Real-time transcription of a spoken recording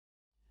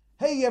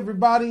Hey,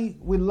 everybody.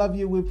 We love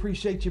you. We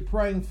appreciate you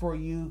praying for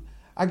you.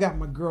 I got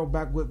my girl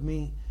back with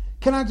me.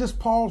 Can I just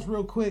pause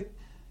real quick?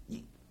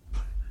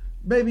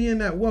 Baby, in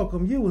that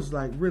welcome, you was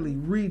like really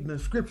reading the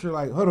scripture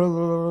like, what?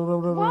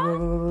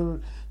 You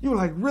were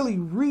like really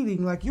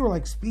reading, like you were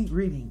like speed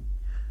reading.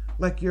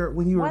 Like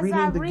when you were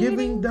reading the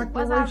giving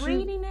declaration. Was I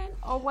reading it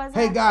or was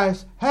Hey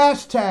guys,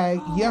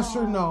 hashtag yes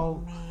or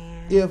no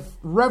if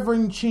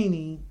Reverend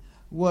Cheney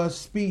was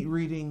speed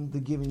reading the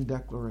giving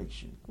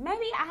declaration.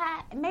 Maybe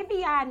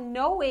I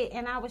know it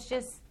and I was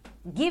just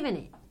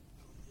giving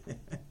it.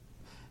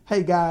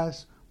 Hey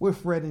guys, we're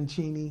Fred and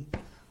Cheney.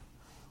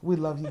 We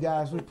love you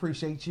guys. We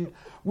appreciate you.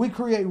 We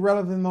create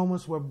relevant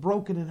moments where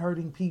broken and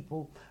hurting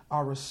people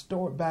are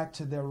restored back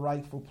to their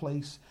rightful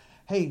place.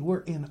 Hey,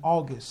 we're in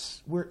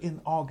August. We're in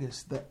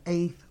August, the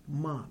 8th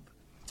month.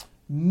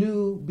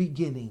 New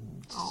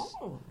beginnings.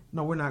 Oh.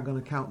 No, we're not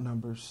going to count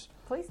numbers.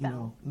 Please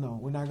don't. No,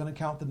 we're not going to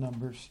count the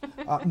numbers.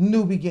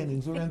 New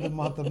beginnings. We're in the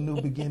month of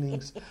new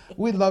beginnings.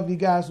 We love you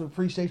guys. We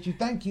appreciate you.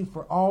 Thank you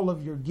for all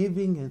of your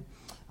giving and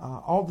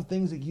all the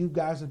things that you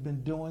guys have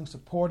been doing,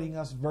 supporting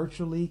us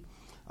virtually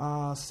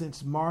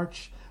since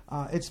March.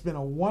 It's been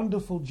a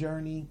wonderful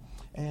journey.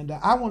 And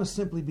I want to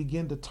simply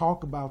begin to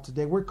talk about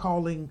today. We're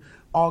calling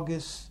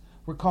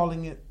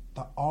it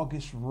the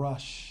August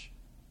Rush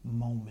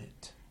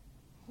moment.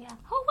 Yeah.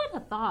 Who would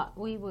have thought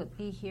we would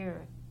be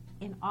here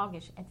in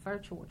August at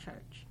virtual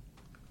church?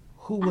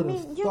 Who would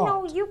have thought? You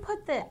know, you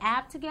put the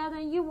app together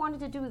and you wanted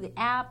to do the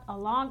app a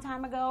long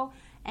time ago.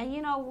 And,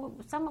 you know,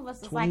 some of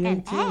us is like,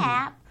 an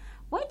app?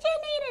 What you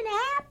need an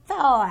app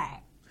for?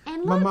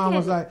 And my mom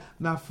was like,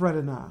 now, Fred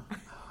and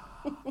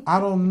I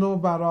don't know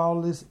about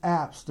all this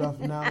app stuff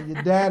now.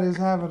 Your dad is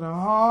having a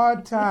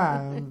hard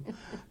time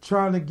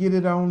trying to get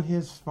it on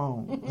his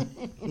phone.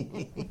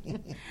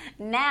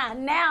 Now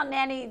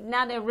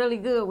they're really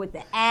good with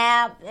the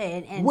app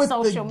and with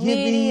social the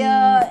giving,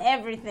 media,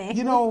 everything.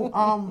 You know,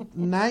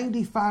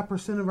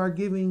 95% of our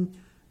giving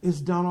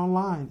is done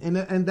online,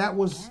 and that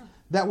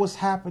was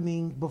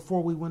happening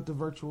before we went to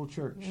virtual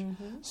church.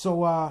 Mm-hmm.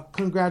 So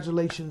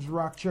congratulations,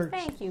 Rock Church.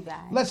 Thank you,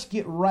 guys. Let's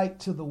get right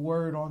to the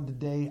word on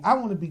today. I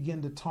want to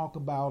begin to talk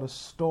about a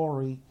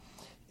story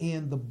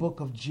in the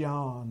book of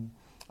John.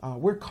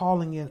 We're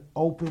calling it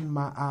Open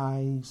My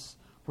Eyes.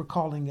 We're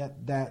calling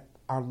it that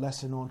our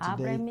lesson on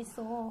today.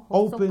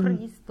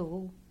 Open.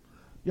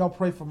 Y'all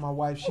pray for my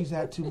wife. She's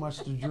had too much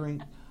to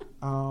drink.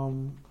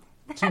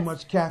 Too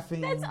much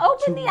caffeine. Let's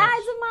open the eyes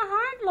of my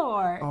heart,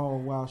 Lord. Oh,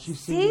 wow. She's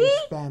singing in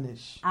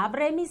Spanish.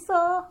 Abre mis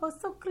ojos,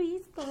 oh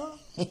Cristo.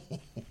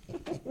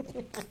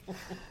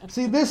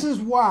 See, this is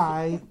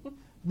why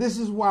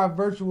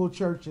virtual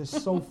church is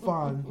so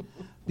fun,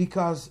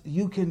 because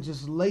you can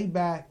just lay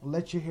back,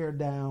 let your hair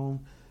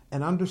down,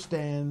 and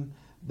understand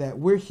that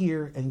we're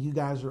here and you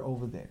guys are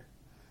over there.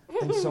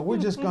 And so we're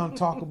just going to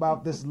talk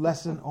about this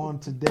lesson on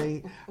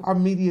today. Our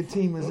media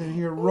team is in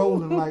here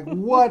rolling like,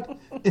 what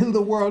in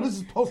the world? This is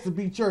supposed to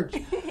be church.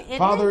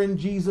 Father, in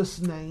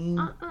Jesus' name,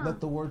 let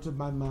the words of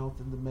my mouth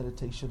and the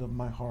meditation of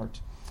my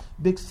heart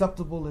be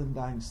acceptable in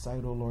thine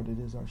sight, O Lord. It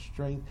is our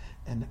strength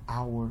and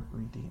our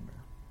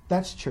Redeemer.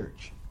 That's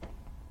church.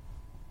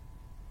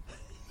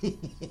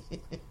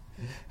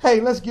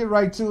 Hey, let's get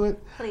right to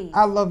it. Please.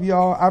 I love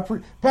y'all.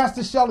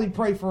 Pastor Shelley,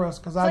 pray for us,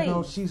 because I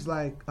know she's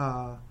like,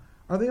 are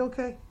they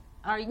okay?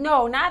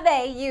 No, not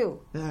they,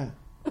 you. Yeah.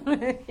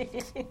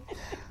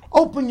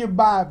 Open your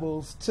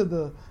Bibles to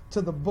the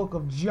book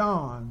of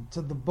John,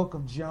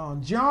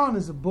 John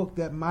is a book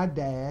that my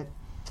dad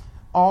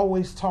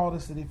always taught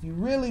us that if you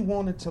really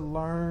wanted to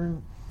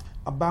learn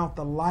about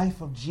the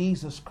life of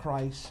Jesus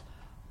Christ,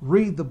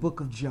 read the book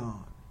of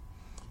John.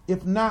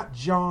 If not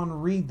John,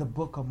 read the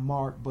book of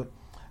Mark. But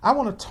I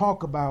want to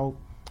talk about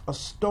a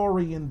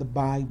story in the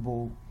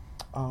Bible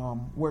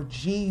where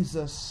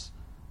Jesus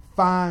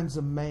finds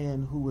a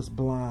man who is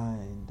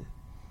blind.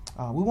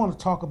 We want to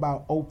talk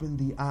about open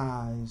the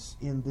eyes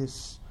in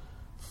this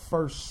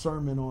first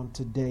sermon on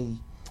today.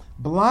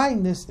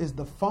 Blindness is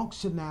the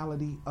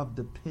functionality of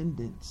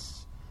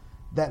dependence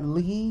that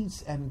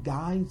leads and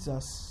guides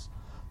us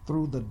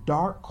through the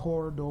dark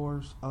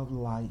corridors of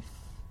life.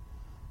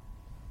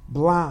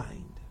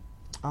 Blind.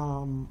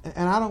 And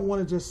I don't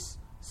want to just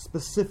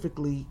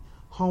specifically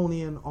hone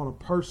in on a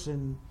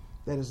person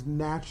that is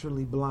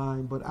naturally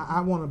blind, but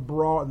I want to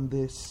broaden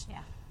this.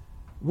 Yeah.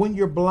 When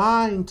you're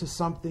blind to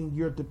something,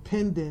 you're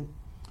dependent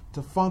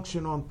to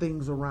function on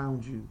things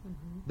around you.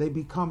 Mm-hmm. They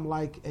become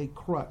like a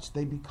crutch.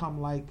 They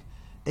become like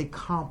a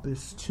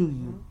compass to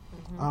you.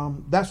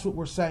 Mm-hmm. That's what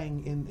we're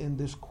saying in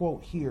this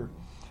quote here,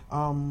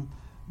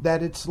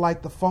 that it's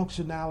like the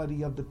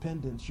functionality of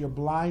dependence. Your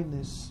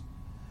blindness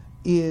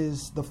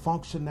is the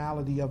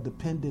functionality of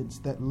dependence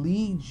that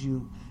leads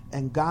you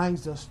and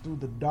guides us through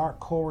the dark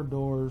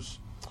corridors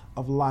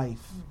of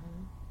life.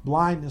 Mm-hmm.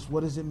 Blindness,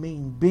 what does it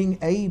mean? Being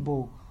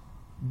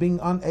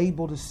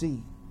unable to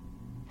see,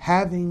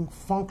 having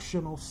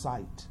functional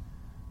sight,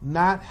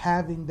 not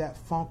having that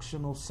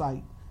functional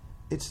sight.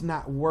 It's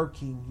not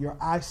working. Your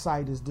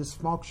eyesight is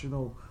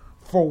dysfunctional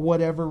for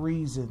whatever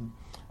reason.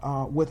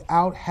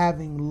 without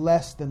having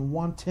less than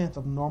 1/10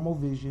 of normal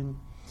vision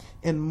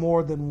and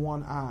more than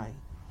one eye,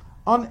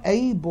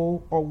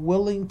 unable or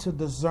willing to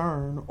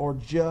discern or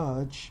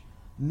judge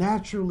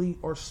naturally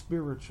or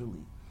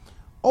spiritually.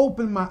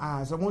 Open my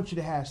eyes. I want you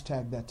to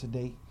hashtag that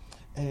today.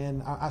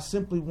 And I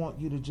simply want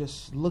you to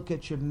just look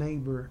at your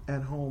neighbor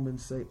at home and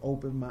say,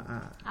 open my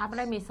eyes.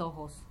 Abre mis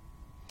ojos.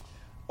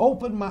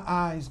 Open my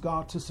eyes,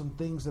 God, to some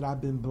things that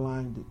I've been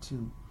blinded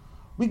to.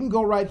 We can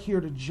go right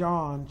here to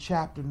John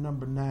chapter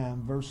number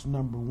 9, verse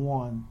number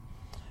 1.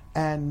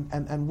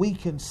 And we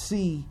can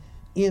see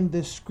in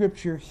this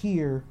scripture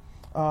here,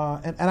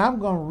 and I'm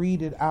going to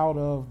read it out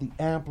of the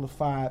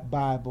Amplified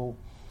Bible.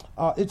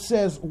 It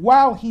says,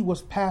 while he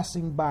was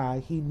passing by,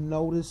 he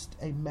noticed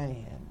a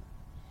man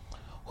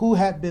who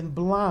had been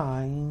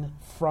blind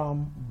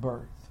from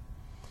birth.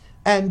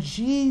 And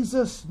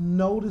Jesus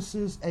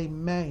notices a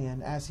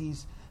man as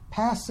he's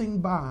passing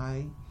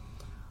by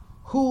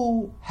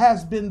who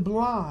has been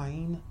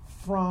blind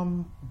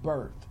from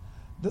birth.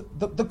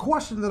 The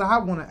question that I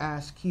want to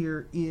ask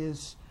here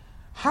is,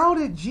 how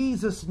did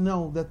Jesus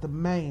know that the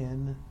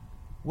man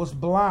was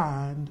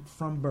blind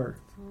from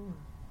birth?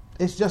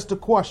 It's just a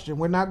question.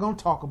 We're not going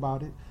to talk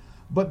about it.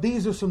 But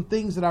these are some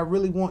things that I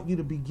really want you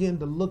to begin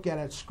to look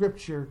at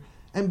Scripture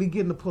and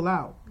begin to pull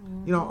out.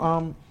 Mm-hmm. You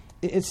know,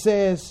 it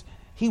says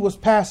he was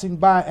passing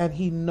by and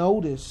he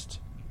noticed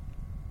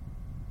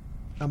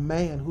a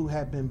man who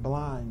had been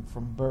blind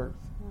from birth.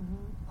 Mm-hmm.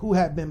 Who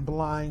had been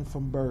blind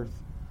from birth.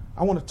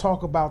 I want to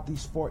talk about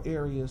these 4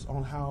 areas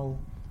on how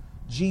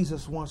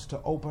Jesus wants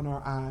to open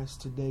our eyes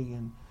today,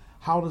 and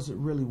how does it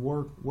really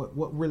work?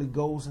 What really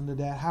goes into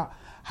that?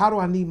 How do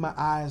I need my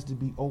eyes to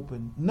be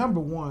open? Number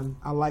 1,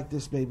 I like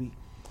this, baby.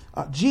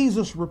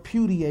 Jesus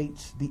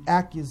repudiates the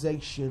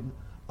accusation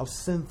of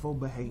sinful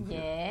behavior.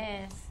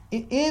 Yes.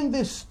 In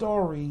this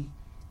story,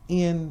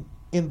 in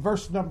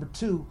verse number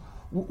 2,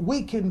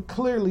 we can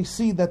clearly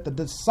see that the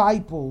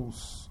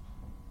disciples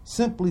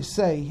simply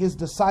say, his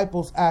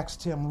disciples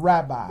asked him,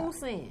 Rabbi, who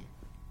sinned?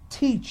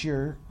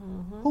 Teacher,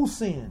 who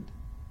sinned?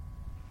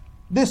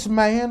 This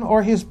man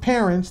or his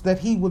parents that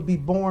he would be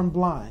born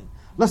blind?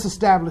 Let's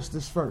establish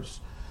this first.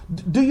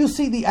 Do you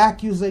see the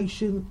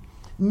accusation?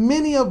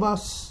 Many of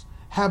us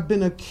have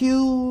been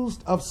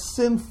accused of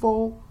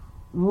sinful,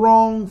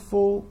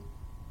 wrongful,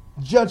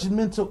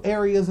 judgmental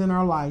areas in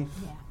our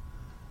life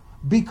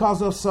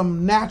because of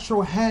some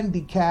natural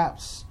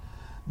handicaps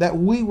that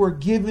we were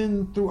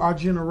given through our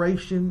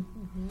generation,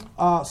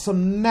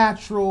 some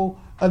natural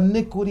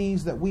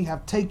iniquities that we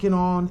have taken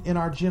on in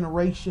our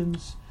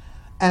generations.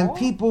 And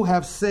people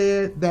have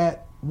said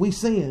that we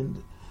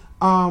sinned.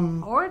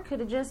 Or it could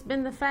have just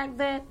been the fact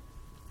that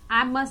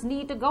I must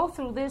need to go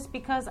through this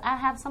because I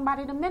have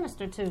somebody to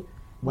minister to.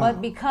 Wow.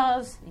 But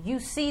because you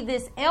see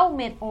this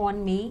ailment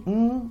on me,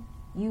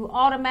 you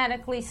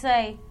automatically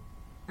say,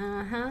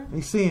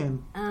 they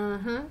sin.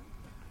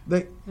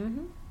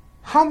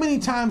 How many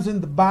times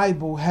in the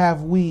Bible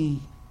have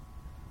we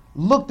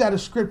looked at a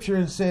scripture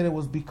and said it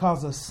was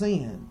because of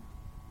sin?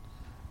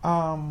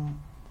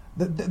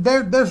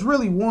 There's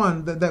really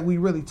one that we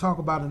really talk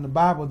about in the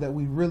Bible that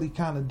we really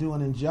kind of do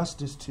an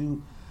injustice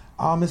to.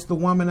 It's the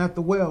woman at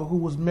the well who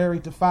was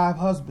married to 5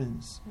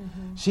 husbands.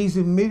 She's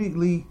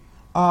immediately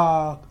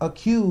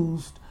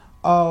accused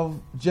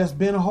of just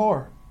being a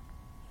whore.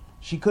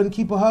 She couldn't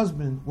keep a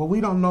husband. Well,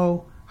 we don't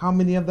know how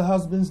many of the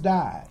husbands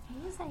died.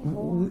 Can you say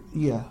whore?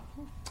 Yeah.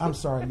 I'm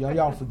sorry, y'all.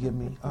 Y'all forgive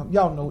me.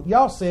 Y'all know.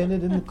 Y'all saying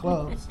it in the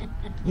clubs.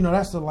 You know,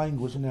 that's the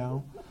language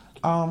now.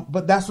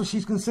 But that's what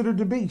she's considered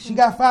to be. She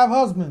got 5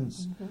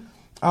 husbands.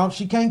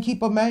 She can't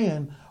keep a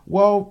man.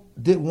 Well,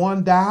 did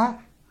one die?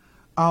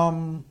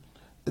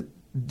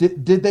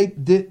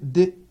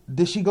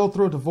 Did she go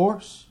through a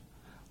divorce?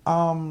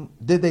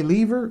 Did they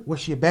leave her? Was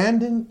she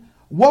abandoned?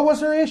 What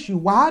was her issue?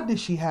 Why did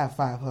she have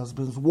 5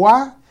 husbands?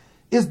 Why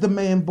is the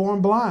man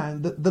born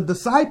blind? The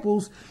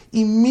disciples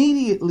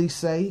immediately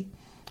say,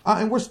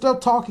 and we're still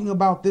talking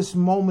about this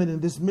moment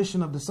and this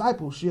mission of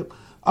discipleship,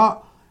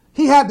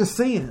 he had to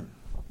sin.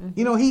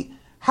 You know,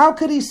 how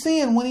could he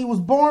sin when he was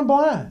born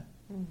blind?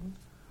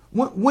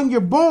 When you're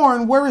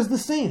born, where is the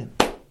sin?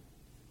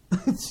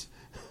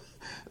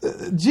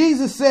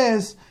 Jesus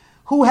says,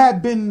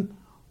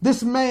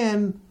 this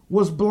man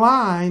was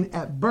blind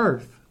at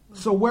birth.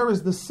 So where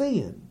is the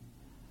sin?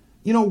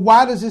 You know,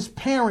 why does his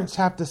parents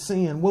have to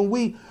sin? When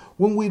we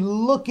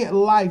look at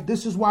life,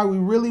 this is why we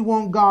really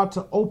want God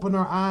to open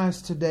our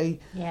eyes today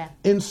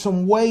in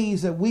some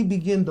ways that we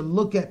begin to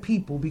look at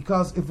people.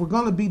 Because if we're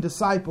going to be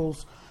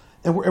disciples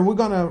and we're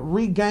going to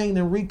regain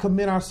and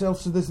recommit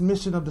ourselves to this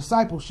mission of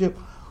discipleship,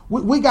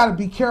 we got to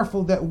be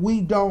careful that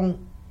we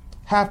don't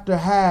have to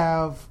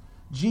have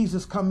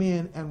Jesus come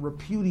in and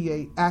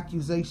repudiate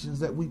accusations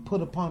that we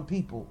put upon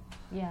people.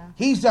 Yeah.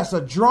 He's just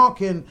a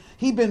drunk and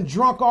he's been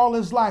drunk all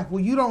his life.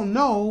 Well, you don't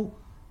know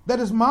that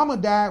his mama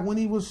died when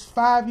he was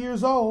 5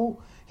 years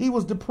old. He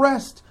was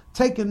depressed,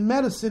 taking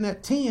medicine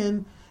at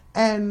 10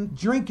 and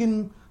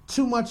drinking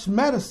too much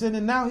medicine,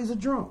 and now he's a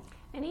drunk.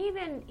 And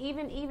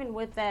even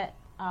with that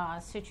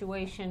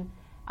situation,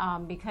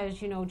 because,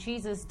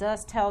 Jesus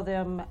does tell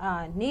them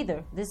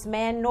neither this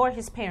man nor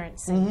his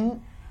parents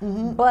sinned,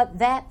 but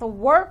that the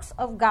works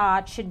of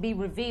God should be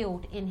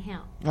revealed in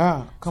him.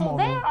 So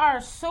there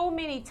are so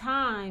many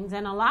times,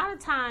 and a lot of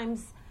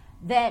times,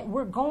 that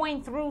we're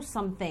going through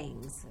some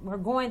things. We're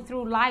going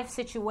through life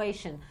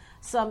situation,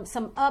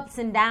 some ups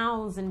and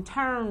downs and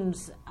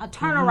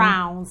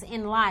turnarounds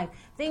in life,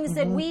 things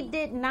that we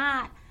did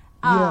not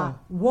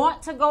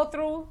want to go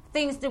through,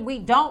 things that we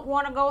don't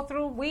want to go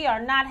through. We are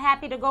not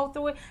happy to go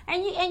through it.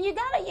 And you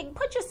gotta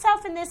put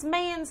yourself in this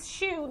man's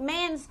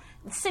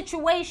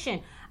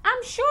situation.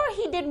 I'm sure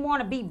he didn't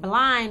want to be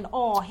blind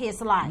all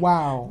his life.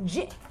 Wow.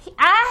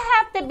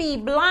 I have to be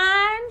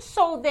blind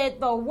so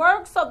that the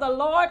works of the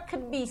Lord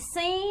could be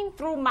seen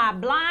through my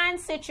blind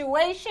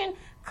situation.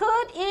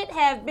 Could it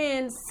have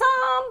been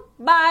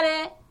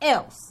somebody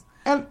else?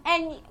 And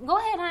go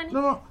ahead, honey.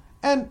 No.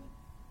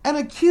 And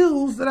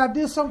accused that I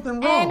did something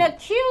wrong. And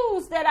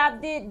accused that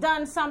I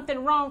done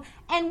something wrong.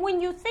 And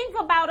when you think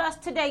about us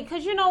today,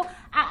 because,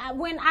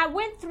 when I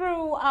went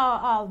through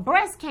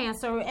breast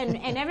cancer,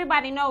 and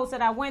everybody knows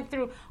that I went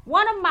through,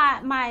 one of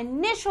my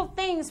initial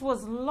things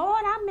was,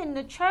 Lord, I'm in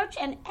the church,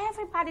 and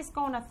everybody's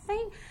going to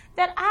think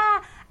that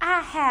I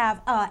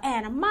have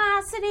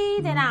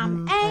animosity, that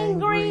I'm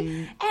angry,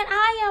 and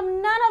I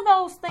am none of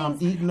those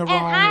things. I'm eating the and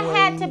wrong I way.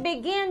 had to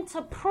begin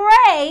to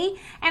pray,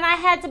 and I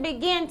had to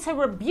begin to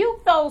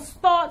rebuke those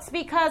thoughts,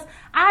 because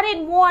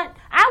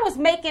I was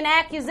making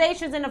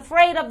accusations and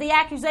afraid of the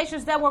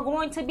accusations that were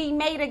going to be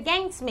made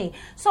against me.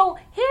 So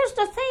here's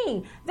the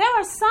thing. There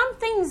are some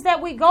things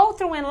that we go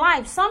through in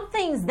life, some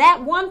things,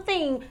 that one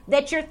thing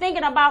that you're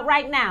thinking about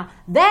right now,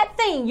 that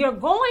thing, you're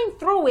going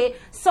through it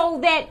so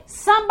that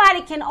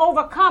somebody can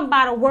overcome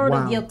by the word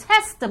of your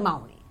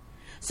testimony.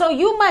 So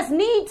you must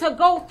need to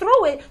go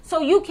through it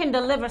so you can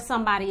deliver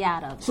somebody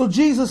out of it. So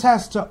Jesus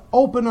has to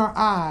open our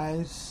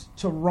eyes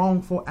to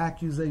wrongful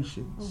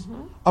accusations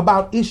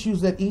about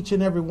issues that each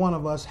and every one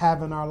of us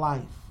have in our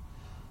life.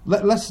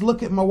 Let's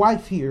look at my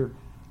wife here.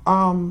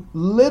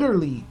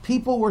 Literally,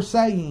 people were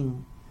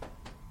saying,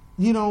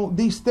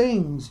 these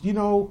things,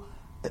 you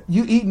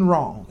eating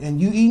wrong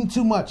and you eating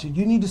too much and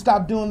you need to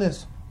stop doing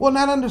this. Well,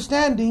 not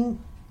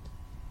understanding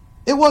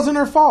it wasn't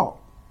her fault.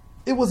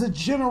 It was a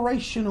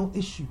generational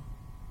issue.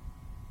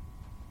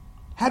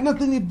 Had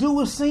nothing to do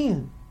with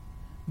sin.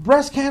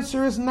 Breast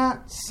cancer is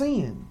not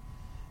sin.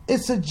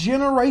 It's a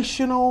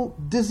generational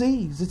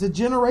disease. It's a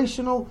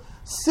generational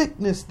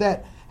sickness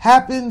that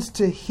happens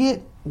to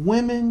hit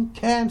women,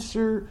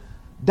 cancer,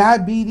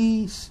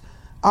 diabetes,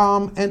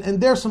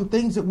 and there's some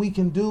things that we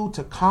can do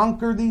to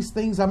conquer these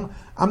things. I'm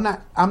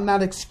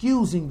not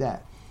excusing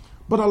that,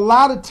 but a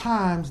lot of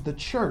times the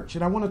church,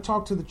 and I want to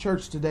talk to the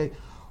church today,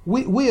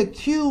 we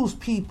accuse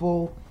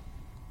people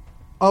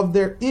of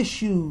their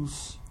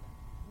issues,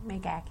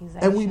 make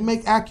accusations, and we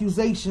make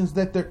accusations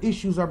that their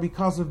issues are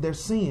because of their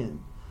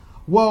sin.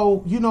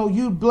 Well,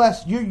 you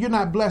blessed. You're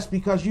not blessed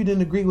because you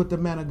didn't agree with the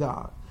man of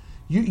God.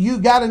 You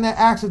got in that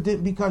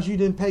accident because you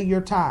didn't pay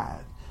your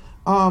tithe.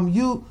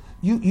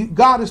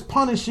 God is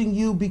punishing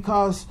you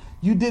because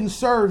you didn't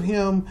serve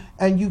him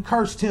and you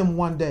cursed him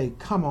one day.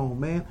 Come on,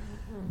 man.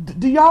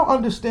 Do y'all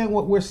understand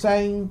what we're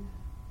saying?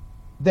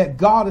 That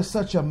God is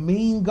such a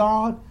mean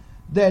God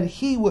that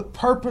he would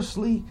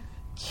purposely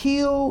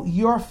kill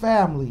your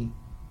family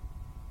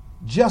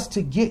just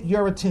to get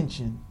your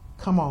attention.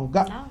 Come on,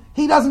 God. No.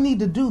 He doesn't need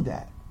to do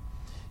that.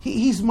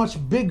 He's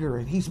much bigger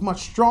and he's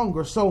much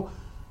stronger. So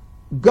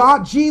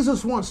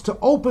Jesus wants to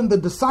open the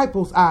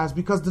disciples' eyes,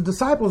 because the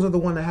disciples are the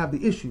one that have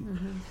the issue.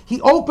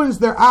 He opens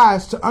their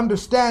eyes to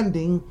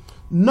understanding,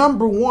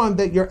 number one,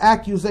 that your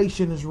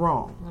accusation is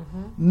wrong.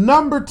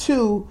 Number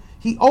two,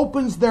 he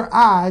opens their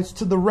eyes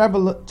to the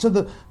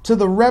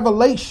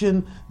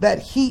revelation that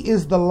he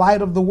is the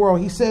light of the world.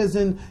 He says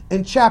in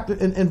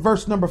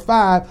verse number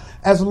 5,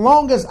 as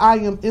long as I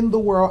am in the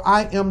world,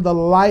 I am the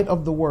light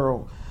of the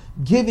world,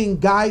 giving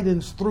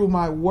guidance through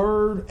my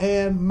word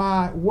and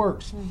my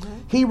works.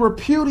 He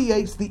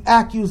repudiates the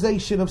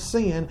accusation of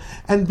sin,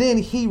 and then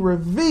he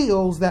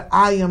reveals that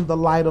I am the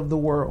light of the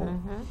world.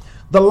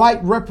 The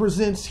light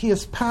represents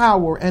his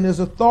power and his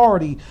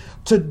authority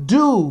to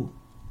do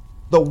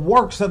the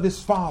works of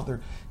his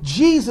Father.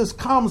 Jesus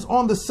comes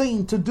on the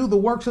scene to do the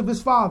works of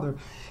his Father.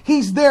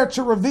 He's there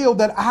to reveal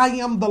that I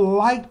am the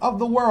light of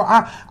the world.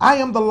 I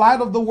am the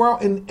light of the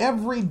world in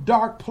every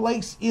dark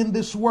place in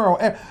this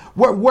world.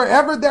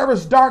 Wherever there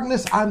is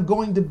darkness, I'm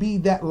going to be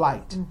that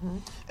light.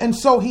 And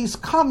so he's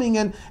coming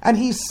and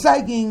he's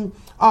saying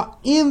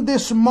in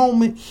this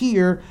moment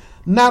here,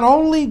 not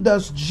only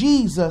does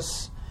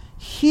Jesus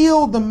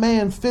heal the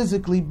man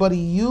physically, but he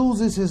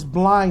uses his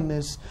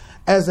blindness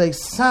as a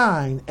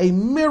sign, a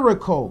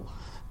miracle,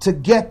 to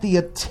get the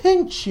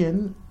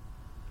attention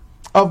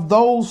of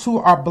those who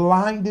are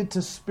blinded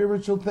to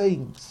spiritual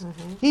things.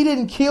 He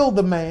didn't kill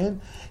the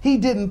man. He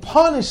didn't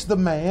punish the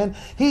man.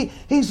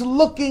 He's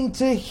looking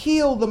to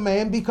heal the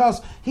man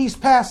because he's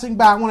passing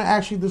by. I want to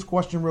ask you this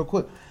question real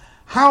quick.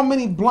 How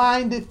many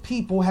blinded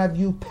people have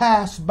you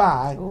passed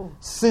by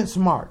since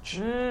March?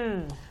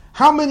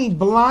 How many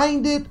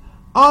blinded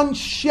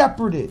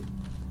unshepherded,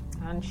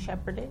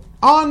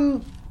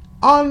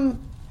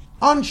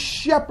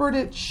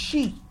 unshepherded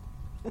sheep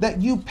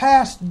that you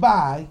passed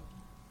by,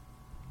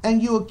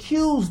 and you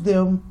accused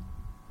them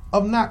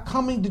of not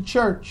coming to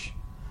church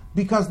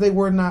because they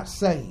were not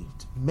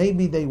saved.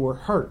 Maybe they were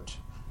hurt.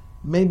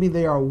 Maybe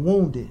they are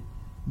wounded.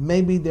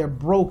 Maybe they're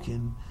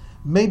broken.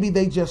 Maybe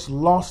they just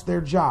lost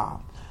their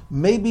job.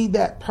 Maybe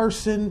that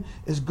person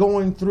is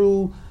going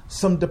through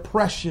some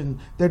depression.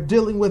 They're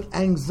dealing with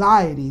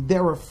anxiety.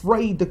 They're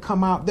afraid to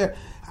come out there.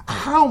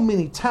 How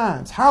many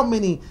times, how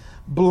many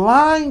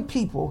blind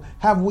people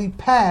have we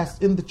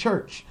passed in the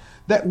church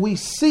that we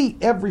see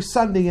every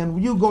Sunday,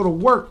 and you go to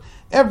work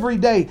every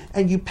day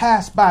and you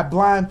pass by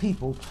blind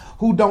people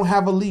who don't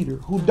have a leader,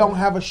 who don't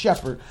have a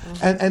shepherd,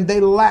 and they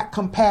lack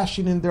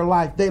compassion in their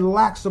life. They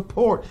lack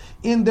support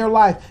in their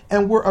life.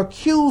 And we're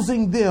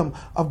accusing them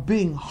of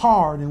being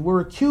hard, and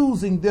we're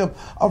accusing them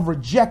of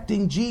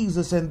rejecting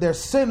Jesus, and they're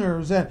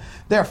sinners, and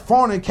they're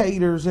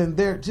fornicators, and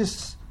they're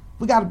just,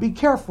 we got to be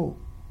careful.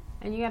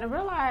 And you got to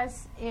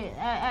realize,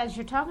 as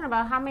you're talking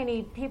about how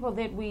many people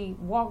that we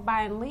walk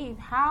by and leave,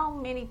 how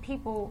many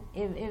people,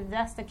 if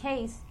that's the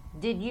case,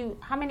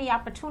 how many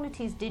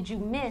opportunities did you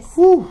miss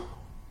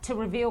to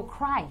reveal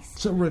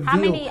Christ? How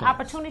many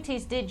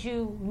opportunities did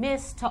you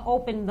miss to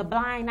open the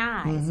blind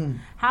eyes?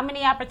 How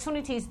many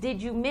opportunities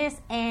did you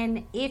miss?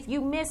 And if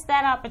you miss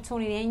that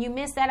opportunity, and you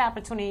miss that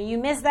opportunity, and you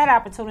miss that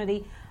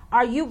opportunity,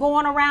 are you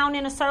going around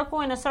in a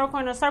circle, in a circle,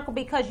 in a circle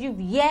because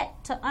you've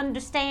yet to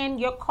understand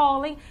your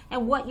calling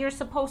and what you're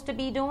supposed to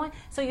be doing?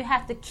 So you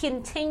have to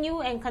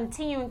continue and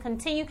continue and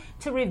continue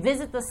to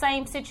revisit the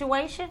same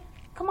situation?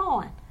 Come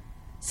on.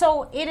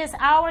 So it is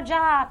our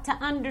job to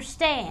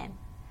understand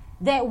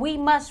that we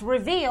must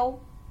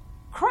reveal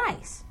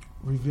Christ.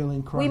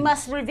 Revealing Christ. We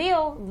must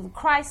reveal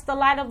Christ, the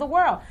light of the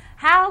world.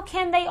 How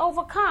can they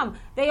overcome?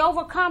 They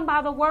overcome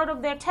by the word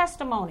of their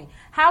testimony.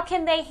 How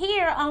can they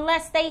hear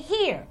unless they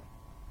hear?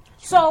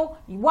 So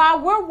while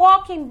we're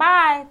walking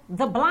by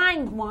the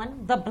blind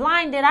one, the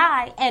blinded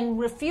eye, and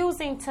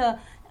refusing to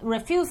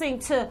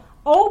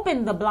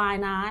open the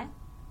blind eye,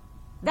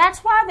 that's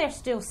why they're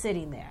still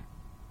sitting there.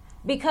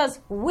 Because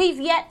we've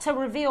yet to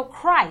reveal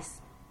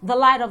Christ, the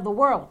light of the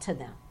world, to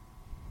them.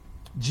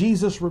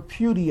 Jesus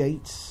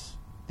repudiates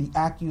the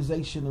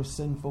accusation of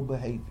sinful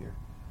behavior.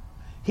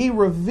 He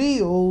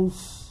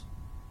reveals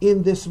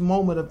in this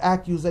moment of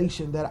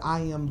accusation that I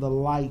am the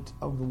light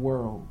of the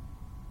world.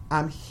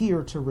 I'm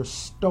here to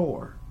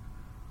restore.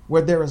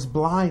 Where there is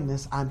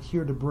blindness, I'm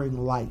here to bring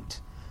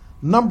light.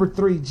 Number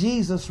 3,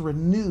 Jesus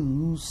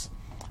renews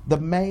the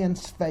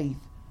man's faith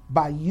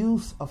by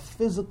use of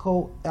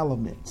physical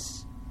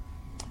elements.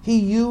 He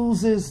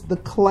uses the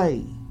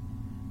clay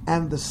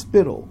and the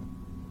spittle.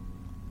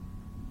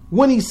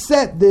 When he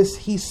said this,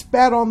 he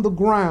spat on the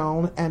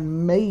ground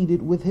and made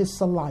it with his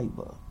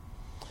saliva.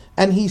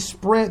 And he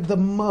spread the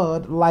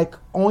mud like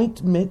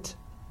ointment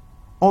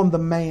on the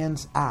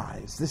man's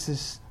eyes. This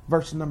is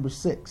verse number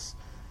 6.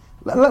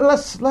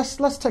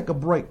 Let's take a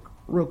break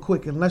real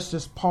quick, and let's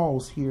just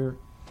pause here.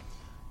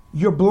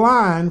 You're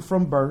blind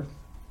from birth.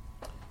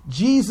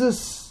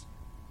 Jesus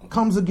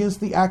comes against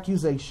the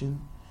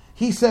accusation.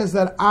 He says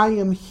that I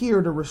am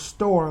here to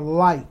restore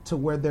light to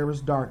where there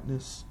is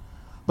darkness.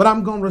 But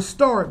I'm going to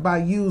restore it by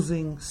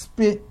using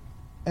spit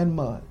and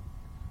mud.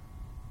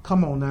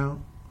 Come on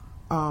now.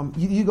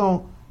 You're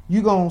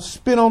going to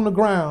spit on the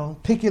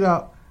ground, pick it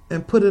up,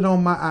 and put it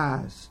on my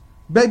eyes.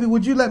 Baby,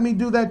 would you let me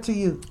do that to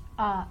you?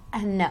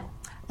 No.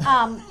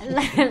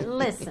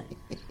 Listen.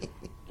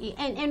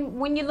 And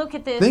when you look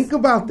at this. Think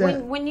about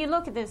that. When you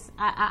look at this,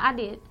 I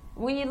did.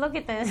 When you look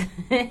at this,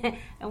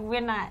 and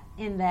we're not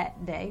in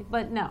that day,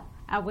 but no,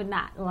 I would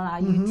not allow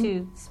you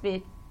to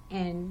spit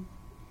and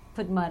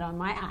put mud on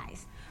my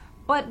eyes.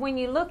 But when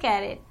you look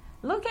at it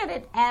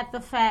at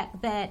the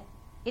fact that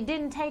it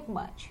didn't take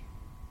much.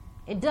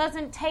 It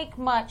doesn't take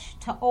much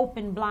to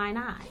open blind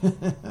eyes.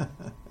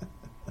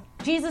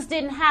 Jesus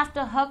didn't have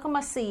to huck a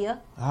Messiah.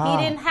 He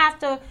didn't have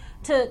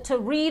to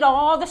read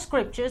all the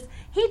scriptures.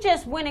 He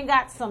just went and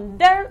got some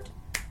dirt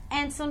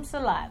and some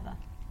saliva.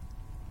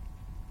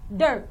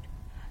 Dirt.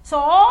 So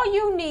all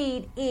you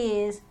need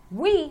is,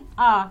 we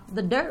are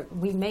the dirt.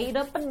 We made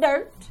up of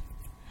dirt.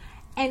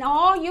 And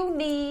all you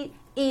need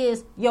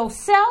is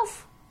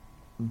yourself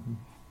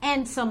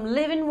and some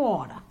living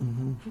water.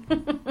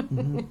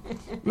 And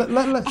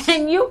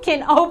you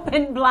can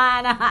open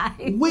blind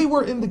eyes. We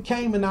were in the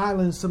Cayman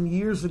Islands some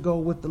years ago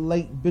with the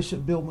late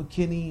Bishop Bill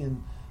McKinney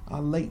and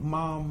late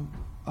Mom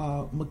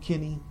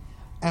McKinney.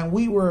 And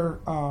we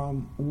were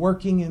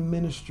working in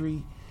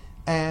ministry,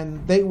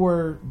 and they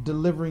were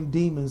delivering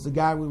demons, the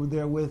guy we were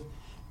there with.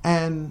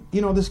 And,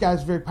 you know, this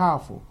guy's very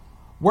powerful,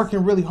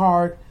 working really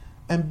hard.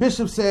 And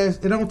Bishop says,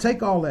 it don't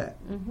take all that.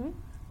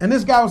 And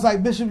this guy was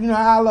like, Bishop, you know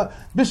how I love.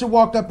 Bishop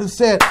walked up and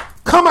said,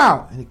 come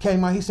out. And he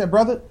came out. He said,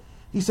 brother,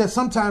 he said,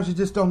 sometimes you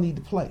just don't need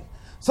to play.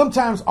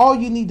 Sometimes all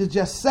you need to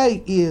just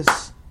say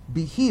is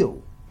be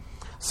healed.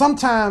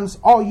 Sometimes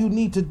all you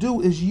need to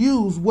do is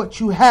use what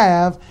you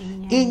have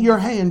in your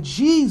hand.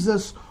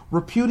 Jesus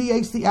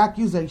repudiates the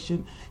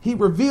accusation. He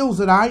reveals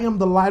that I am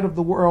the light of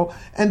the world.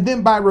 And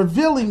then by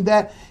revealing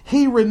that,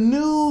 he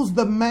renews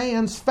the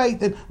man's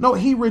faith.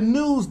 He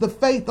renews the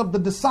faith of the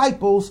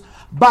disciples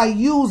by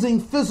using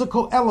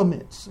physical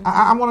elements.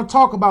 I want to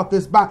talk about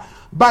this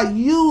by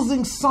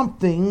using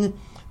something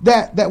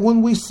that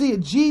when we see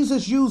it,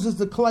 Jesus uses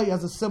the clay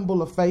as a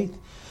symbol of faith.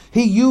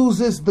 He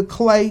uses the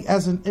clay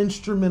as an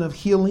instrument of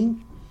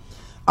healing.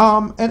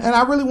 And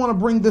I really want to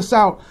bring this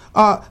out.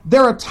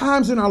 There are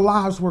times in our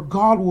lives where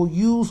God will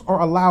use or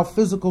allow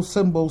physical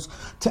symbols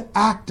to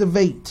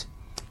activate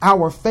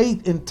our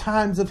faith in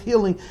times of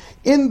healing.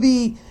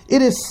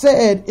 It is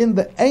said in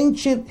the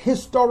ancient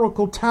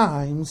historical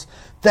times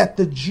that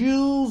the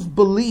Jews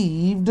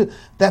believed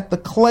that the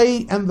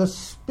clay and the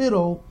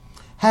spittle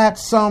had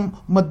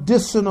some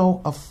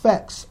medicinal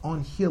effects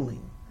on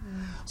healing.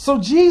 So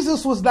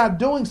Jesus was not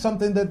doing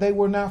something that they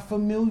were not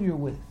familiar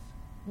with.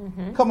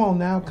 Mm-hmm. Come on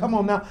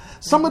now.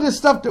 Some of this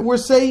stuff that we're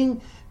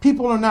saying,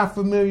 people are not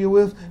familiar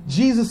with.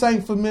 Jesus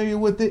ain't familiar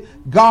with it.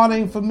 God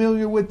ain't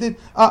familiar with it.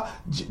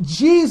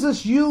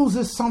 Jesus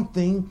uses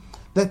something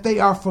that they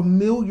are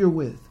familiar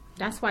with.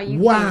 That's why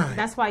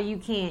you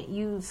can't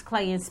use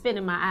clay and spit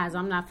in my eyes.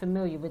 I'm not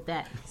familiar with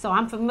that. So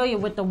I'm familiar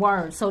with the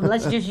word. So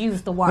let's just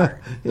use the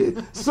word.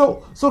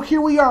 So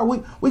here we are.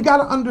 We got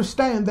to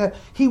understand that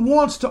he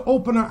wants to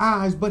open our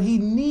eyes, but he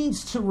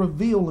needs to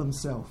reveal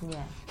himself.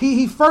 Yeah.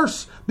 He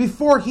first,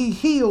 before he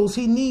heals,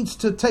 he needs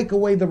to take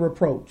away the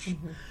reproach.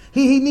 Mm-hmm.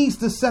 He needs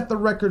to set the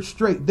record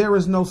straight. There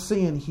is no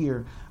sin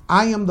here.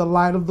 I am the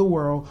light of the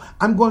world.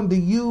 I'm going to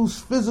use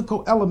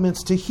physical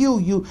elements to heal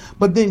you.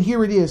 But then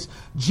here it is.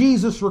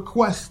 Jesus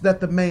requests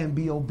that the man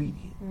be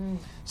obedient.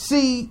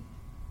 See,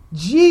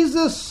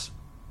 Jesus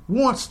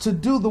wants to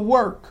do the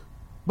work,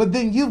 but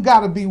then you've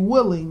got to be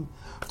willing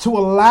to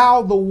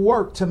allow the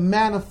work to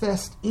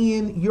manifest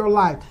in your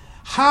life.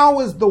 How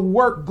is the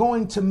work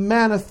going to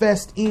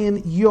manifest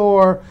in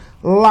your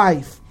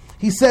life?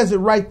 He says it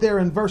right there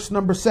in verse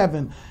number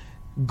 7.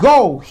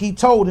 Go, he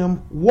told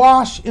him,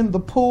 wash in the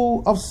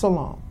pool of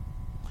Siloam.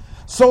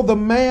 So the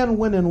man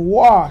went and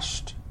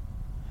washed,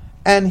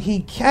 and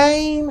he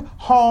came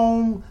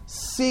home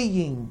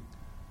seeing.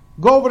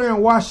 Go over there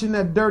and wash in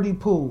that dirty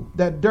pool,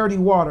 that dirty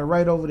water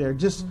right over there.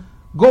 Just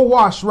go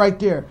wash right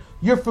there.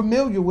 You're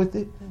familiar with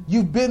it.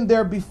 You've been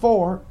there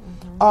before.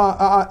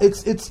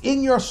 It's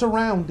in your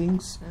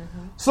surroundings.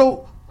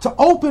 So to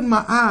open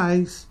my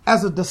eyes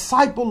as a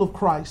disciple of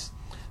Christ,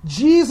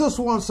 Jesus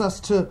wants us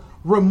to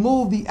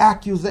remove the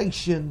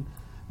accusation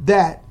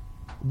that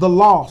the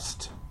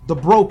lost, the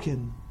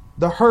broken,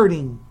 the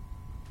hurting,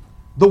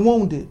 the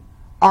wounded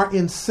are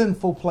in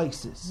sinful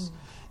places.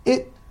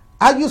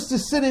 I used to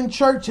sit in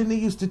church and they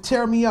used to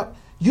tear me up.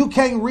 You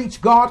can't reach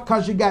God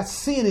because you got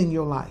sin in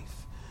your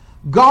life.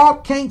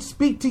 God can't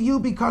speak to you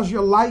because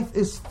your life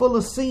is full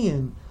of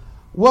sin.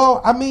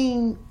 Well, I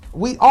mean,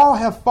 we all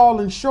have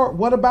fallen short.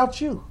 What about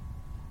you?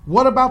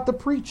 What about the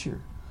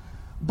preacher?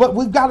 But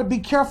we've got to be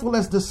careful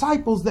as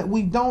disciples that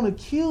we don't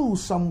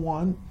accuse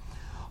someone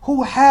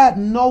who had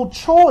no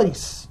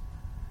choice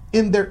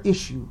in their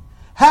issue,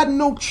 had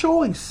no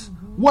choice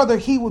whether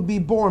he would be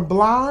born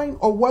blind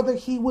or whether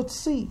he would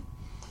see.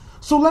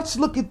 So let's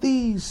look at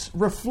these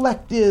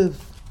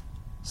reflective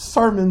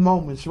sermon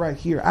moments right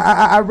here.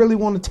 I really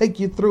want to take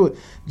you through it.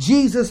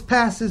 Jesus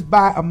passes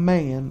by a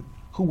man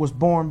who was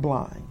born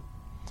blind.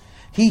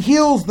 He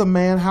heals the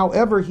man,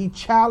 however, he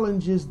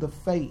challenges the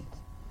faith.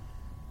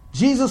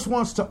 Jesus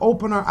wants to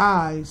open our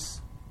eyes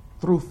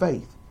through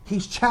faith.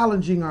 He's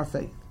challenging our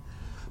faith.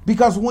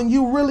 Because when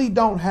you really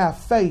don't have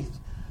faith,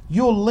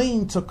 you'll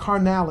lean to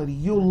carnality.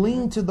 You'll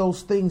lean to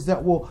those things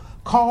that will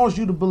cause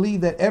you to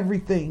believe that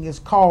everything is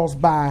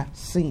caused by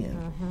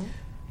sin.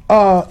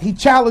 He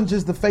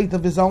challenges the faith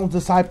of his own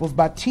disciples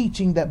by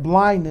teaching that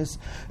blindness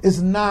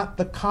is not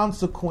the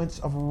consequence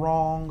of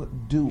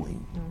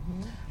wrongdoing.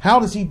 How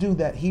does he do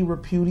that? He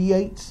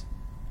repudiates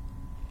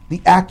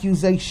the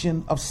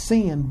accusation of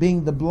sin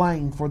being the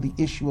blame for the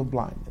issue of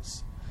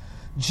blindness.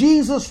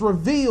 Jesus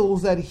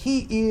reveals that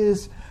he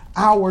is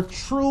our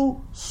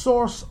true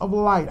source of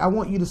light. I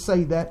want you to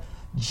say that.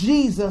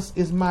 Jesus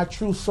is my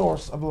true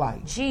source of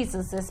light.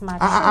 Jesus is my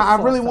true I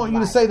really want you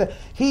to say that.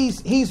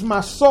 He's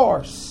my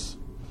source.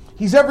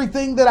 He's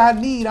everything that I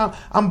need.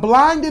 I'm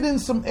blinded in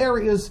some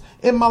areas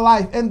in my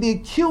life, and the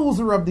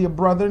accuser of the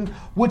brethren,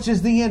 which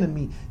is the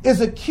enemy,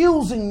 is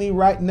accusing me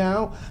right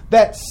now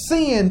that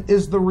sin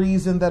is the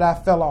reason that I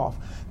fell off.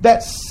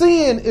 That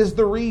sin is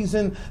the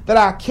reason that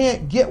I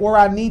can't get where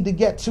I need to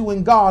get to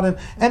in God.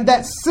 And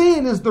that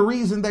sin is the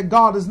reason that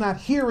God is not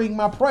hearing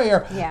my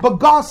prayer. Yeah. But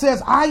God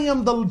says,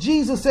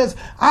 Jesus says,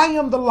 I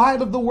am the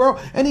light of the world.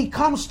 And he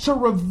comes to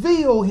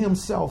reveal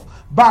himself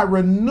by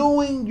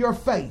renewing your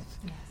faith.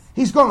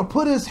 He's going to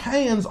put his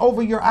hands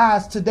over your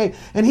eyes today,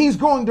 and he's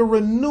going to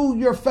renew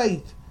your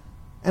faith.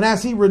 And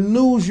as he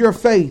renews your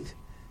faith,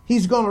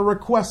 he's going to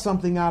request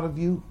something out of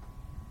you,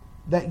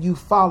 that you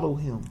follow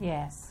him.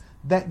 Yes.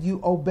 That you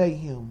obey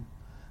him,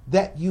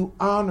 that you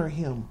honor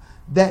him,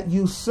 that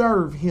you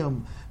serve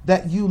him,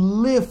 that you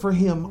live for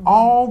him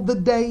all the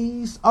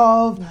days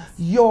of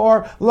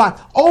your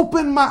life.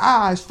 Open my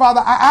eyes,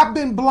 Father. I've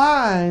been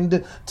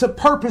blind to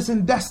purpose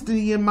and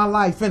destiny in my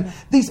life, and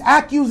these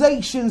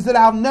accusations that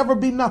I'll never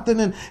be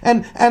nothing,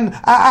 and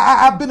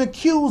I've been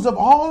accused of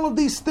all of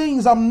these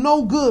things. I'm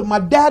no good. My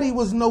daddy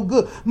was no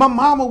good. My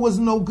mama was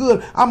no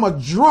good. I'm a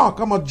drunk.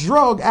 I'm a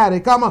drug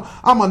addict. I'm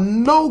a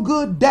no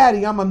good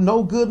daddy. I'm a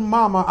no good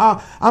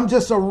mama. I'm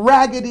just a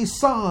raggedy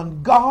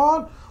son.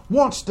 God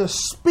wants to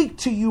speak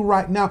to you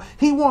right now.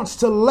 He wants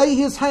to lay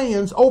his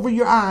hands over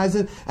your eyes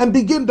and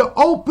begin to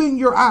open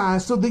your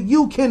eyes so that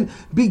you can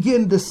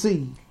begin to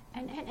see.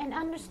 And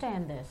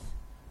understand this.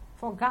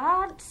 For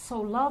God so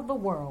loved the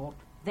world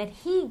that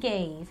he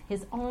gave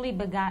his only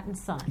begotten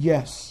son.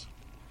 Yes.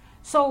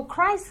 So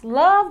Christ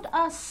loved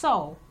us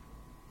so,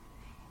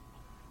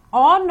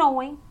 all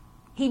knowing.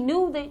 He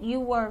knew that you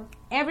were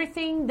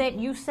everything that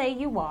you say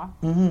you are.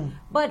 Mm-hmm.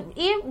 But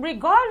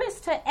regardless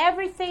to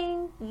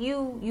everything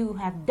you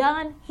have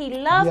done, he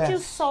loved you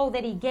so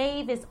that he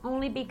gave his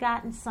only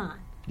begotten son.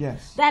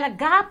 Yes. That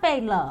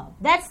agape love,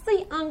 that's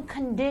the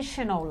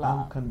unconditional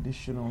love.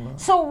 Unconditional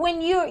love. So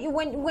when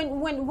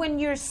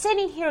you're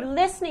sitting here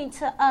listening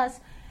to us,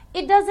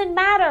 it doesn't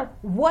matter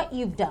what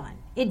you've done.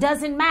 It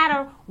doesn't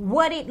matter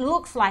what it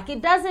looks like.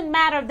 It doesn't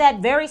matter that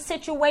very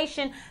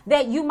situation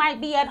that you might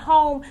be at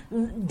home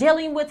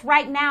dealing with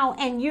right now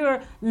and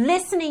you're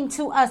listening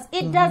to us.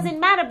 It doesn't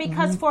matter,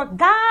 because for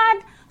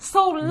God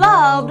so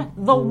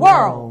loved the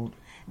world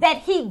that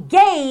he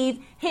gave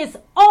his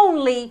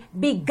only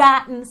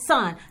begotten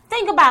son.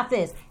 Think about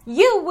this.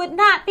 You would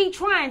not be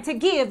trying to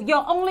give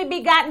your only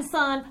begotten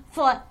son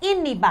for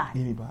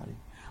anybody.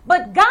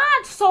 But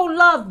God so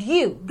loved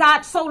you,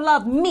 God so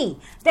loved me,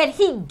 that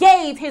he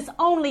gave his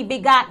only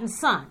begotten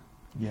son.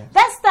 Yes.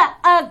 That's the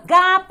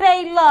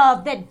agape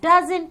love that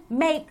doesn't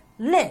make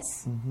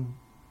lists.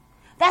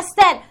 That's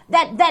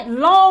that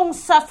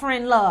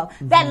long-suffering love,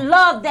 that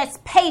love that's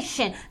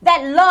patient,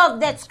 that love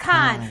that's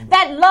kind,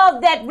 that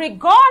love that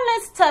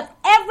regardless of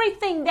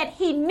everything that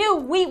he knew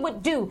we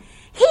would do,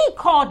 he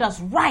called us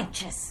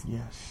righteous.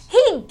 Yes.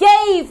 He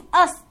gave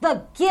us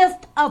the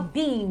gift of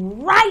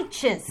being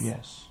righteous.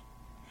 Yes.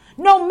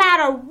 No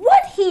matter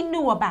what he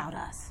knew about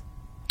us.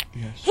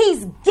 Yes. He's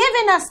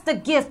given us the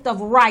gift of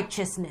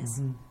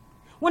righteousness.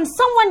 When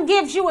someone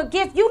gives you a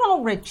gift, you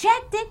don't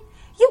reject it.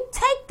 You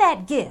take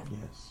that gift.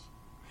 Yes.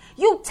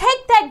 You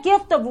take that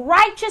gift of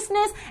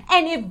righteousness,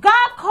 and if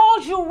God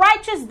calls you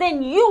righteous,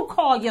 then you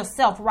call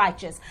yourself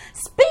righteous.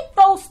 Speak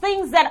those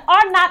things that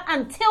are not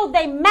until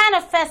they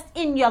manifest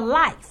in your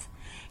life.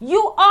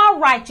 You are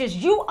righteous.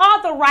 You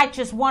are the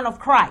righteous one of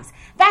Christ.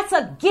 That's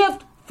a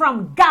gift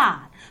from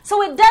God.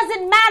 So it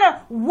doesn't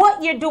matter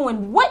what you're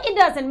doing. It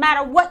doesn't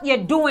matter what you're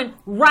doing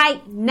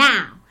right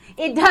now.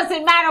 It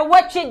doesn't matter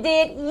what you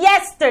did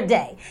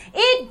yesterday.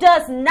 It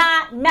does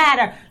not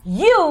matter.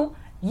 You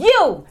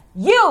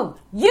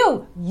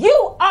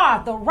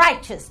are the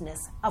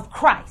righteousness of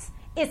Christ.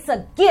 It's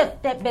a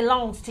gift that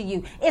belongs to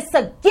you. It's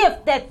a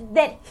gift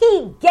that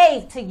he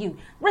gave to you.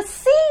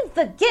 Receive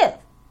the gift.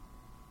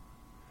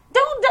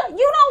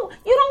 You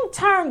don't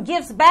turn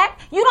gifts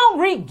back. You don't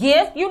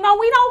re-gift. We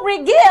don't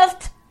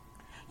re-gift.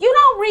 You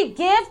don't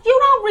re-gift. You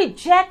don't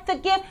reject the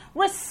gift.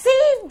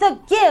 Receive the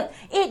gift.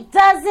 It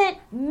doesn't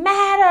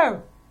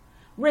matter.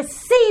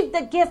 Receive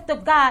the gift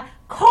of God.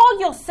 Call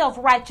yourself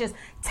righteous.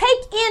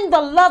 Take in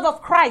the love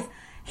of Christ.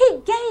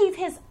 He gave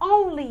his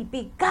only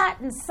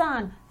begotten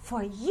son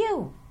for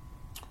you.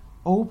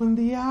 Open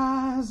the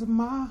eyes of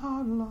my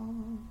heart,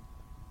 Lord.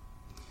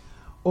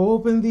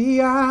 Open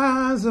the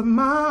eyes of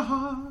my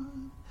heart.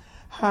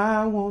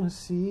 I want to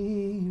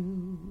see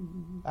you.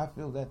 I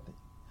feel that thing.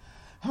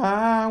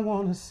 I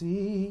want to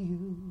see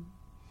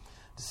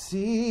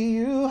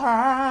you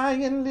high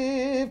and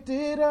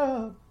lifted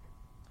up,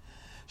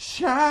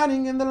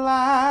 shining in the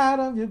light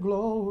of your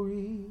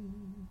glory.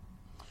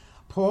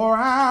 Pour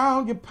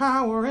out your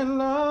power and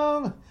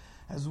love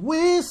as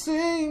we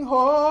sing,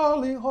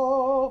 holy,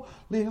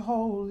 holy,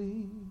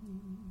 holy.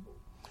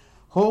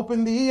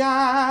 Open the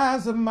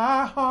eyes of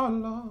my heart,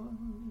 Lord.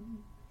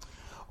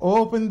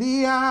 Open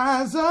the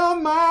eyes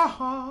of my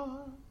heart.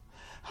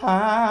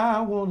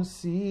 I want to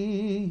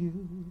see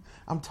you.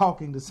 I'm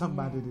talking to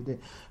somebody today.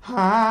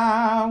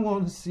 I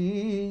want to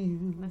see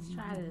you. Let's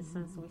try this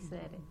since we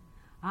said it.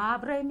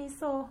 Abre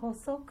mis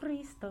ojos, oh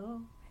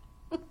Cristo.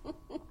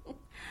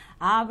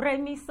 Abre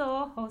mis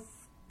ojos,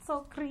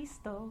 oh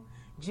Cristo.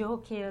 Yo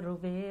quiero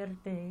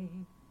verte.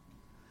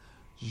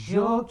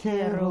 Yo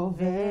quiero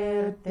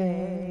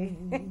verte.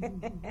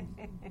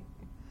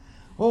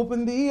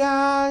 Open the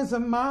eyes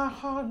of my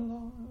heart,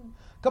 Lord.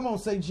 Come on,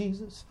 say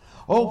Jesus.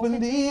 Open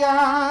the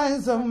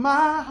eyes of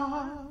my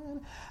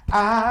heart.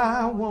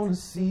 I want to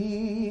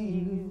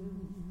see you.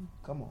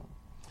 Come on.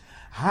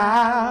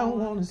 I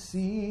want to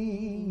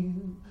see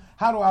you.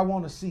 How do I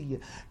want to see you?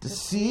 To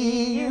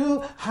see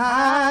you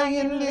high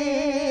and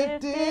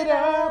lifted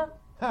up.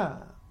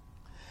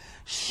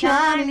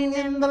 Shining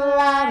in the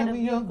light of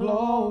your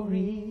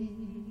glory.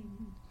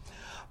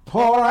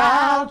 Pour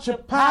out your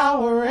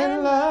power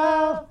and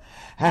love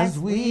as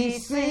we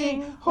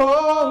sing,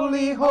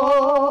 holy,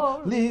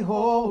 holy,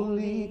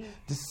 holy,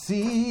 to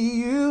see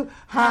you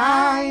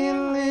high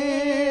and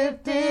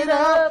lifted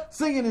up.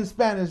 Sing it in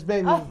Spanish,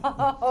 baby.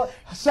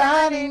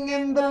 Shining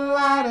in the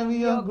light of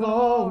your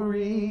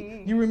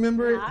glory. You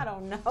remember it? I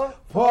don't know.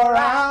 Pour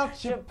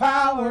out your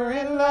power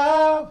and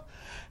love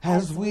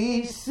as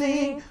we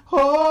sing,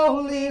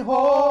 holy,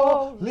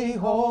 holy,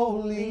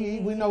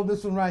 holy. We know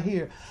this one right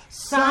here.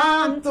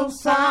 Santo,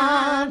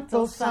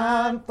 Santo,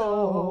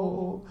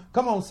 Santo.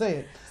 Come on, say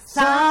it.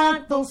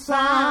 Santo,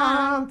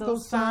 Santo,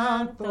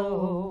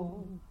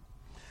 Santo.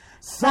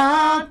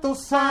 Santo,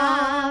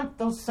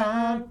 Santo,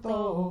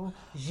 Santo.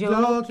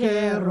 Yo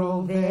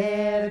quiero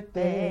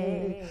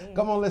verte.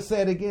 Come on, let's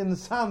say it again.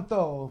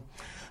 Santo.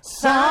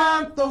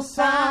 Santo,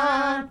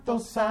 Santo,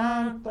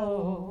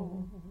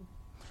 Santo.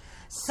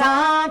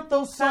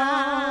 Santo,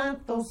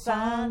 Santo,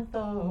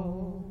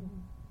 Santo.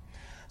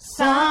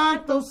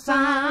 Santo,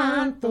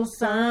 Santo,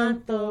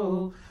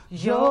 Santo.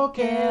 Yo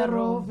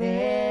quiero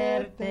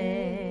verte.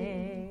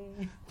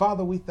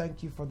 Father, we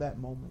thank you for that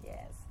moment.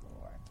 Yes,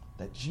 Lord.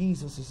 That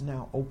Jesus is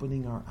now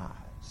opening our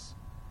eyes.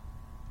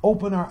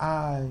 Open our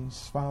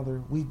eyes,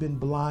 Father. We've been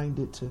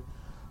blinded to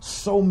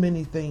so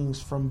many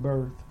things from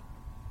birth.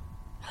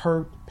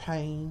 Hurt,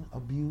 pain,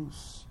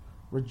 abuse,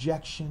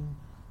 rejection,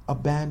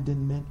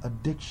 abandonment,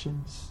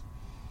 addictions.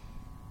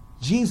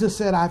 Jesus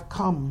said, I've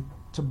come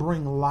to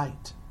bring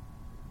light.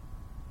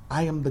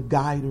 I am the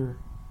guider.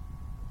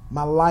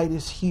 My light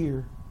is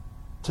here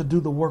to do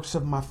the works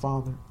of my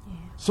Father. Yeah.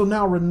 So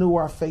now renew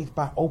our faith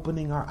by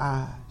opening our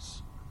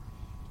eyes.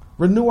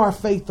 Renew our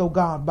faith, oh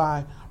God,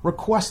 by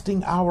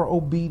requesting our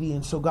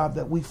obedience, oh God,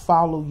 that we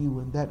follow you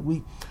and that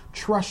we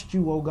trust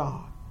you, oh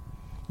God.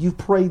 You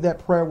prayed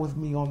that prayer with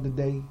me on the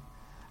day.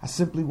 I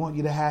simply want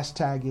you to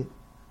hashtag it.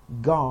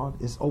 God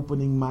is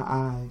opening my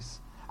eyes.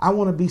 I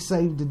want to be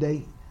saved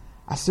today.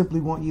 I simply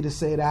want you to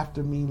say it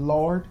after me.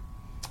 Lord,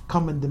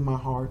 come into my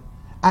heart.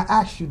 I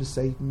ask you to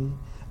save me.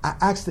 I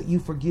ask that you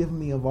forgive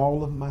me of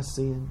all of my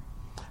sin.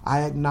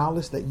 I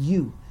acknowledge that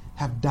you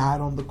have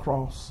died on the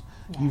cross.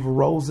 Yeah. You've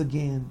rose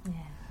again. Yeah.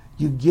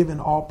 You've given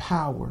all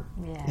power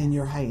in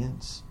your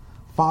hands.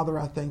 Father,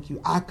 I thank you.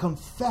 I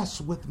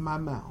confess with my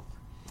mouth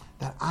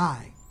that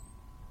I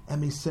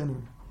am a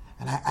sinner.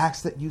 And I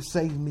ask that you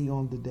save me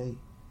on the day.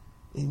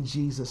 In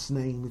Jesus'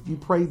 name. If you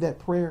pray that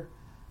prayer,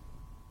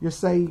 you're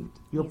saved.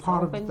 You're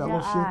part of the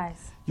fellowship.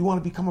 You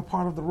want to become a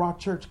part of the Rock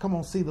Church? Come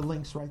on, see the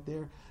links right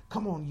there.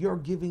 Come on, your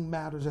giving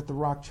matters at the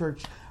Rock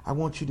Church. I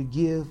want you to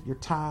give your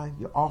tithe,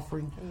 your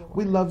offering.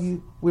 We love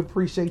you. We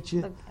appreciate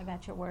you. Look, I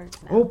got your words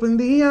now. Open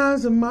the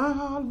eyes of my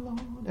heart,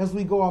 Lord. As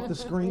we go off the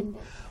screen.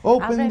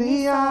 Open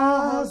the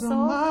eyes of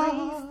my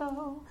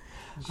heart.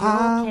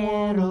 I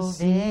want to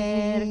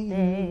see.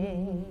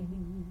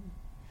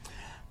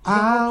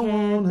 I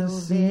want to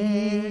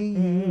see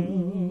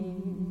you.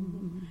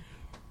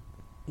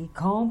 Y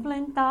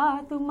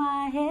contemplar tu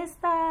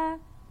majestad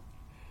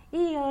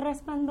y el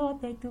resplandor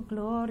de tu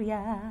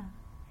gloria.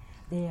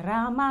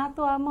 Derrama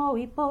tu amor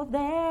y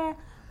poder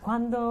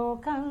cuando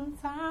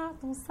canta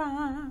tu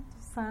santo,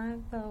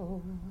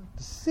 santo.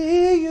 To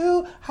see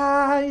you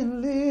high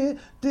and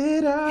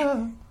lifted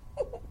up,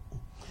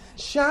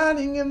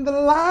 shining in the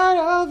light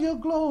of your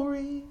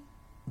glory.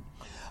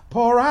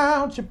 Pour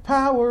out your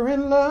power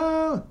and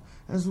love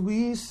as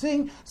we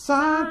sing,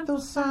 Santo,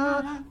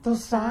 Santo,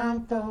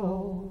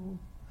 Santo.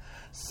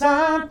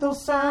 Santo,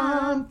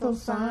 Santo,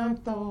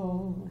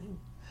 Santo.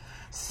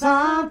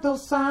 Santo,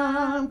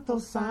 Santo,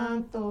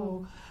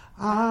 Santo.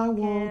 I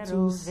want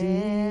to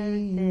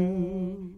see you.